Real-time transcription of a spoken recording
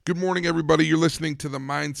Good morning, everybody. You're listening to the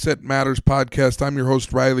Mindset Matters podcast. I'm your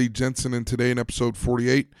host, Riley Jensen, and today in episode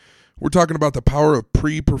 48, we're talking about the power of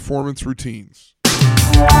pre-performance routines.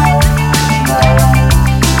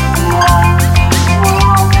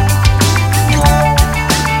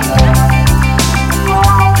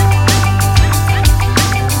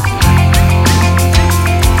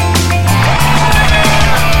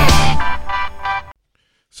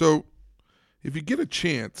 So, if you get a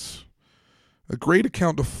chance, a great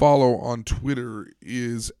account to follow on Twitter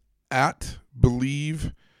is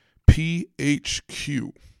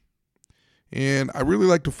 @BelievePHQ. And I really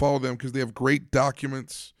like to follow them because they have great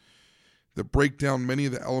documents that break down many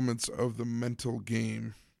of the elements of the mental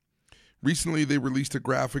game. Recently, they released a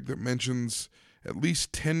graphic that mentions at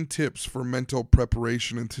least 10 tips for mental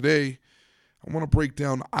preparation. And today, I want to break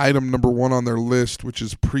down item number 1 on their list, which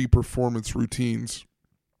is pre-performance routines.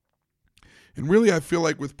 And really, I feel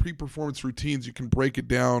like with pre-performance routines, you can break it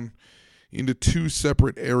down into 2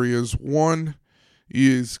 separate areas. One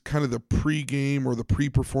is kind of the pre-game or the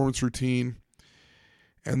pre-performance routine,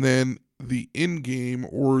 and then the in-game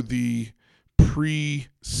or the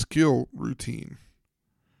pre-skill routine.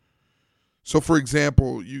 So, for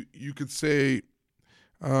example, you could say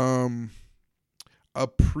a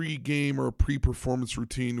pre-game or a pre-performance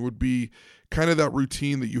routine would be kind of that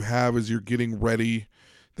routine that you have as you're getting ready.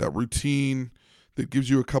 That routine that gives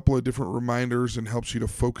you a couple of different reminders and helps you to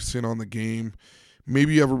focus in on the game.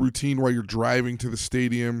 Maybe you have a routine while you're driving to the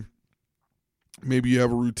stadium. Maybe you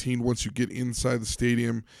have a routine once you get inside the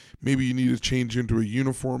stadium. Maybe you need to change into a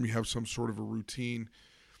uniform. You have some sort of a routine.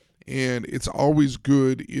 And it's always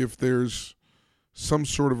good if there's some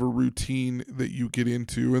sort of a routine that you get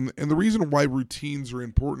into. And the reason why routines are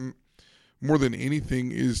important more than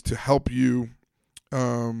anything is to help you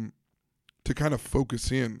to kind of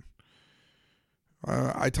focus in.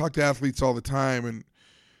 I talk to athletes all the time, and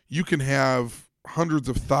you can have hundreds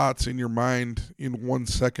of thoughts in your mind in 1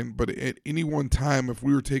 second, but at any one time, if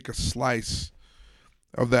we were to take a slice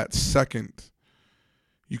of that second,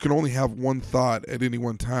 you can only have one thought at any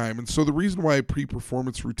one time. And so the reason why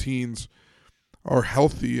pre-performance routines are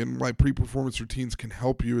healthy and why pre-performance routines can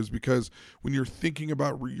help you is because when you're thinking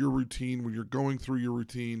about your routine, when you're going through your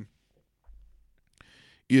routine,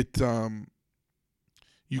 you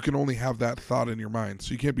can only have that thought in your mind.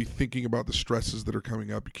 So you can't be thinking about the stresses that are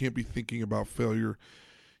coming up. You can't be thinking about failure.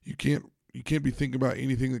 You can't be thinking about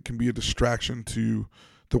anything that can be a distraction to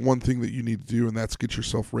the one thing that you need to do, and that's get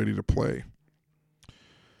yourself ready to play.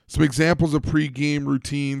 Some examples of pre-game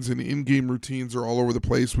routines and in-game routines are all over the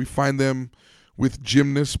place. We find them with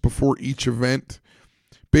gymnasts before each event.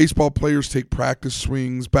 Baseball players take practice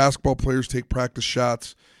swings. Basketball players take practice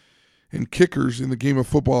shots. And kickers in the game of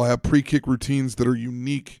football have pre-kick routines that are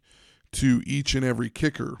unique to each and every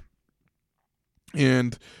kicker.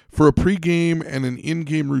 And for a pre-game and an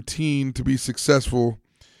in-game routine to be successful,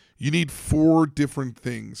 you need 4 different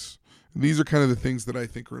things. And these are kind of the things that I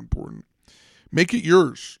think are important. Make it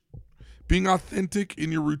yours. Being authentic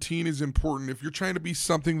in your routine is important. If you're trying to be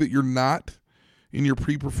something that you're not in your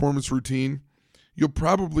pre-performance routine, you'll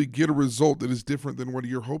probably get a result that is different than what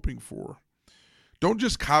you're hoping for. Don't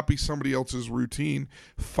just copy somebody else's routine.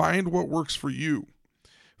 Find what works for you.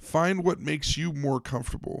 Find what makes you more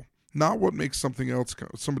comfortable, not what makes somebody else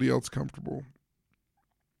comfortable.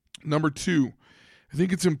 Number 2, I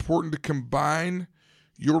think it's important to combine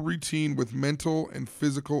your routine with mental and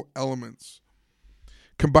physical elements.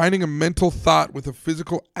 Combining a mental thought with a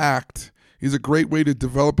physical act is a great way to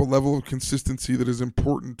develop a level of consistency that is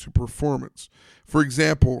important to performance. For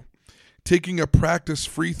example, taking a practice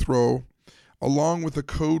free throw along with a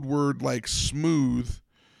code word like smooth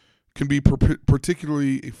can be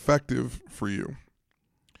particularly effective for you.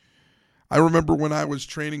 I remember when I was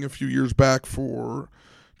training a few years back for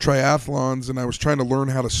triathlons and I was trying to learn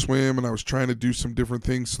how to swim and I was trying to do some different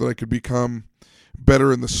things so that I could become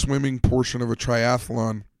better in the swimming portion of a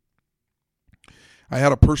triathlon. I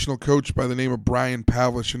had a personal coach by the name of Brian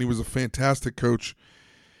Pavlish, and he was a fantastic coach.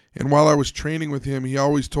 And while I was training with him, he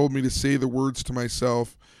always told me to say the words to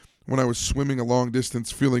myself when I was swimming a long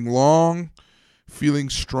distance: feeling long,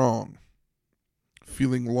 feeling strong.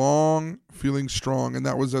 Feeling long, feeling strong. And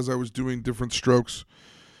that was as I was doing different strokes.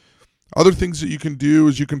 Other things that you can do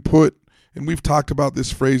is you can put, and we've talked about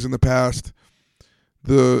this phrase in the past,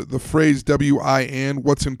 the phrase WIN,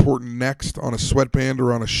 what's important next, on a sweatband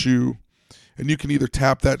or on a shoe. And you can either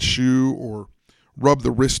tap that shoe or rub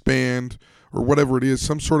the wristband or whatever it is,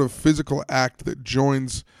 some sort of physical act that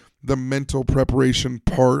joins the mental preparation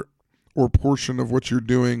part or portion of what you're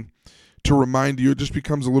doing to remind you. It just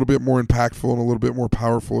becomes a little bit more impactful and a little bit more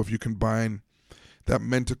powerful if you combine that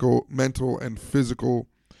mental and physical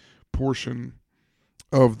portion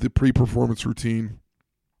of the pre-performance routine.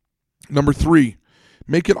 Number 3,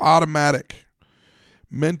 make it automatic.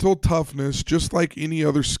 Mental toughness, just like any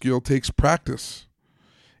other skill, takes practice.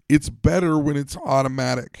 It's better when it's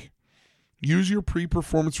automatic. Use your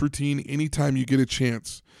pre-performance routine anytime you get a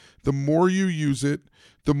chance. The more you use it,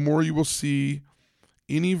 the more you will see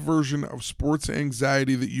any version of sports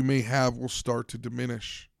anxiety that you may have will start to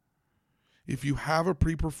diminish. If you have a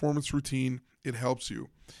pre-performance routine, it helps you.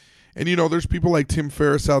 And there's people like Tim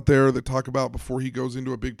Ferriss out there that talk about before he goes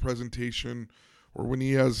into a big presentation or when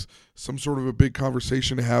he has some sort of a big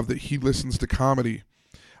conversation to have that he listens to comedy.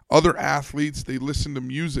 Other athletes, they listen to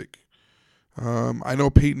music. I know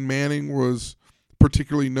Peyton Manning was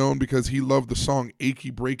particularly known because he loved the song Achy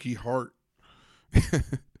Breaky Heart.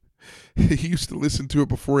 He used to listen to it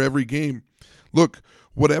before every game. Look,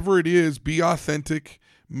 whatever it is, be authentic,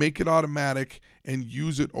 make it automatic, and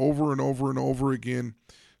use it over and over and over again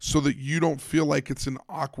so that you don't feel like it's an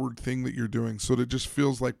awkward thing that you're doing, so that it just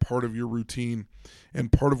feels like part of your routine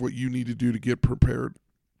and part of what you need to do to get prepared.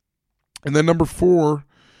 And then number 4,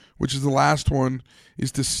 which is the last one,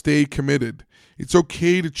 is to stay committed. It's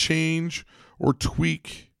okay to change or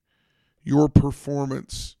tweak your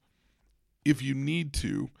performance if you need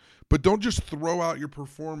to, but don't just throw out your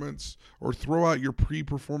performance or throw out your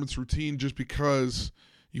pre-performance routine just because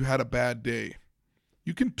you had a bad day.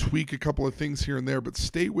 You can tweak a couple of things here and there, but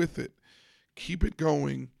stay with it. Keep it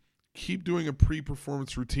going. Keep doing a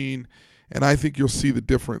pre-performance routine, and I think you'll see the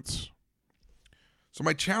difference. So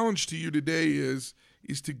my challenge to you today is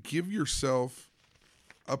to give yourself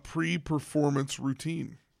a pre-performance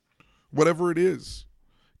routine, whatever it is.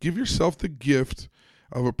 Give yourself the gift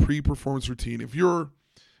of a pre-performance routine. If you're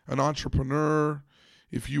an entrepreneur,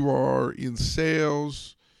 if you are in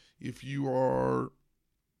sales, if you are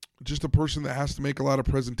just a person that has to make a lot of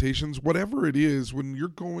presentations, whatever it is, when you're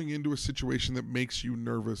going into a situation that makes you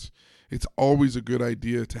nervous, it's always a good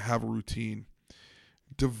idea to have a routine.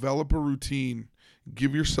 Develop a routine.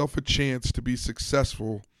 Give yourself a chance to be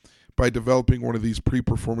successful by developing one of these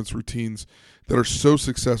pre-performance routines that are so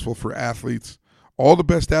successful for athletes. All the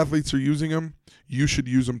best athletes are using them. You should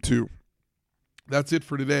use them too. That's it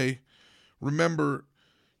for today. Remember,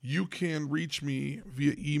 you can reach me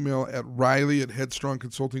via email at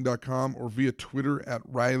riley@headstrongconsulting.com or via Twitter at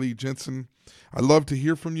Riley Jensen. I love to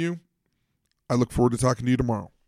hear from you. I look forward to talking to you tomorrow.